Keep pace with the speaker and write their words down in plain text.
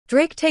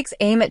Drake takes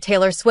aim at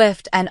Taylor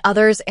Swift and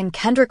others in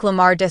Kendrick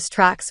Lamar diss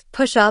tracks,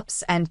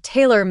 Push-Ups, and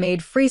Taylor-Made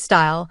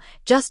Freestyle,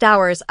 just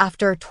hours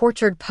after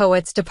Tortured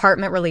Poets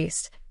Department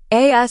released.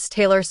 As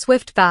Taylor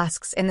Swift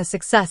basks in the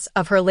success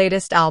of her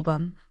latest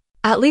album.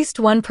 At least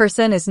one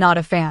person is not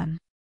a fan.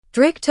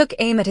 Drake took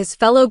aim at his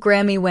fellow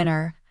Grammy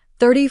winner,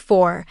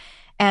 34,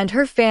 and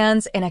her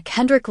fans in a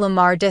Kendrick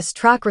Lamar diss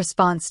track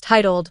response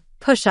titled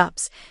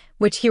Push-Ups,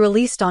 which he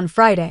released on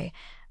Friday,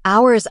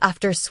 hours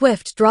after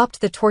Swift dropped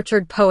the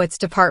Tortured Poets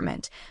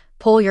Department.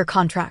 Pull your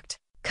contract.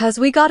 'Cause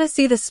we gotta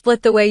see the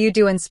split the way you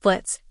do in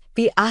splits.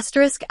 Be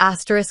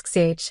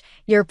 ***ch,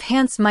 your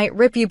pants might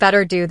rip, you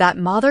better do that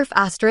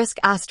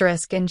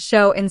 *** and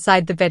show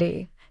inside the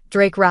biddy.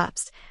 Drake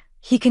raps.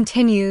 He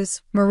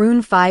continues,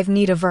 Maroon 5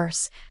 need a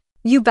verse.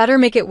 You better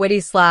make it witty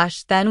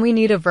 / then we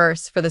need a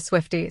verse for the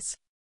Swifties.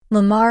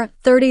 Lamar,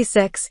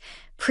 36,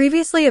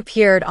 previously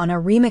appeared on a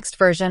remixed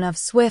version of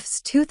Swift's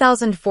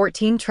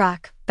 2014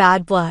 track,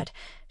 Bad Blood,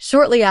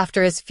 shortly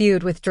after his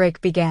feud with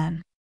Drake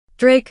began.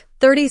 Drake,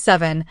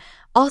 37,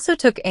 also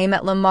took aim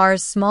at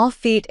Lamar's small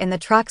feet in the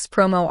track's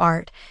promo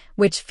art,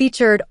 which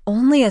featured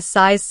only a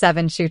size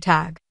 7 shoe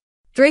tag.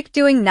 Drake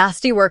doing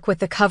nasty work with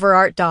the cover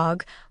art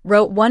dog,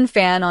 wrote one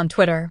fan on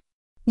Twitter.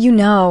 You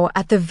know,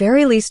 at the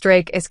very least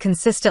Drake is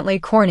consistently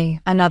corny,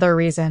 another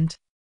reasoned.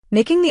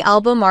 Making the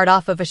album art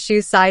off of a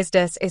shoe size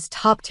diss is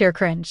top-tier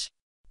cringe.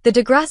 The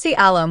Degrassi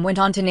alum went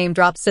on to name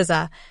drop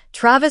SZA,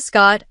 Travis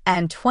Scott,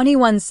 and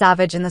 21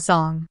 Savage in the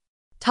song.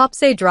 Top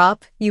say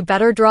drop, you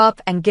better drop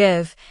and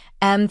give,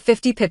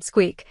 50 pit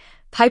squeak,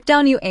 pipe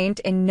down you ain't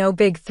in no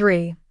big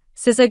 3,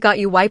 SZA got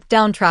you wiped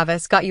down,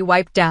 Travis got you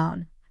wiped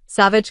down,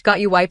 Savage got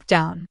you wiped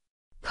down.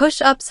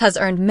 Push-Ups has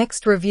earned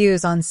mixed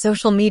reviews on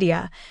social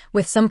media,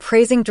 with some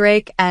praising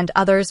Drake and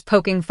others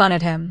poking fun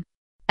at him.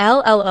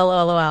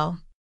 LOL.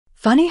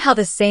 Funny how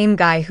the same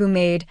guy who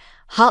made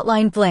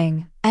Hotline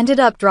Bling ended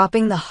up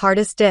dropping the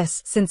hardest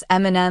diss since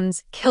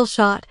Eminem's Kill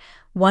Shot,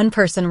 one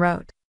person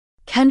wrote.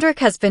 Kendrick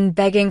has been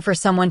begging for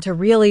someone to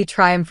really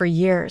try him for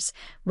years,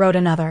 wrote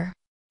another.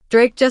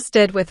 Drake just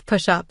did with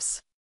Push-Ups.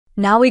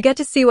 Now we get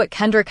to see what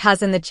Kendrick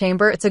has in the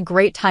chamber. It's a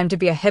great time to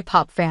be a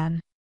hip-hop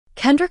fan.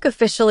 Kendrick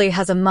officially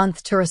has a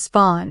month to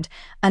respond,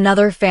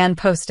 another fan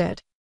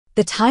posted.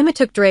 The time it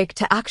took Drake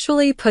to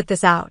actually put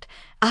this out,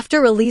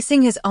 after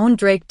releasing his own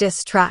Drake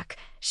diss track,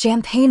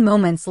 Champagne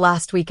Moments,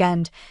 last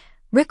weekend,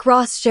 Rick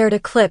Ross shared a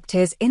clip to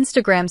his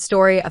Instagram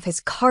story of his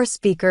car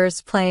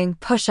speakers playing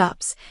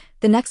Push-Ups.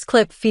 The next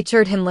clip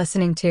featured him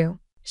listening to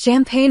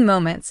Champagne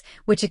Moments,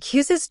 which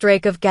accuses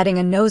Drake of getting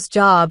a nose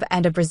job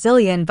and a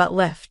Brazilian butt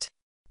lift.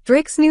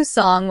 Drake's new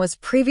song was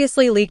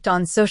previously leaked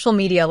on social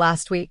media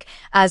last week,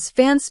 as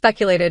fans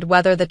speculated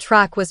whether the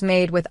track was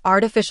made with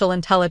artificial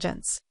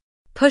intelligence.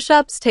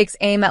 Push-Ups takes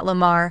aim at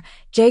Lamar,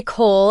 J.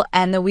 Cole,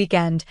 and The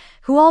Weeknd,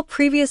 who all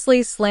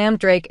previously slammed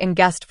Drake in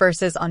guest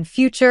verses on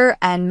Future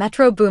and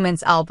Metro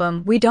Boomin's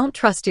album We Don't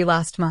Trust You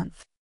last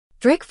month.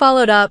 Drake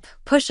followed up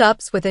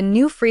Push-Ups with a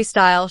new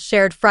freestyle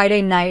shared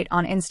Friday night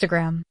on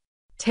Instagram.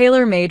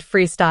 Taylor-Made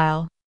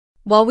Freestyle.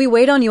 While we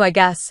wait on you, I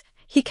guess,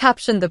 he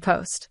captioned the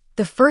post.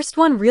 The first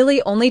one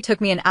really only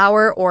took me an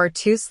hour or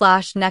two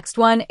 / next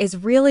one is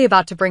really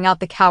about to bring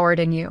out the coward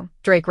in you,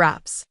 Drake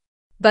raps.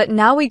 But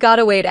now we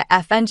gotta wait a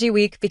FNG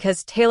week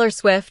because Taylor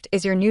Swift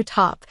is your new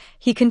top,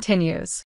 he continues.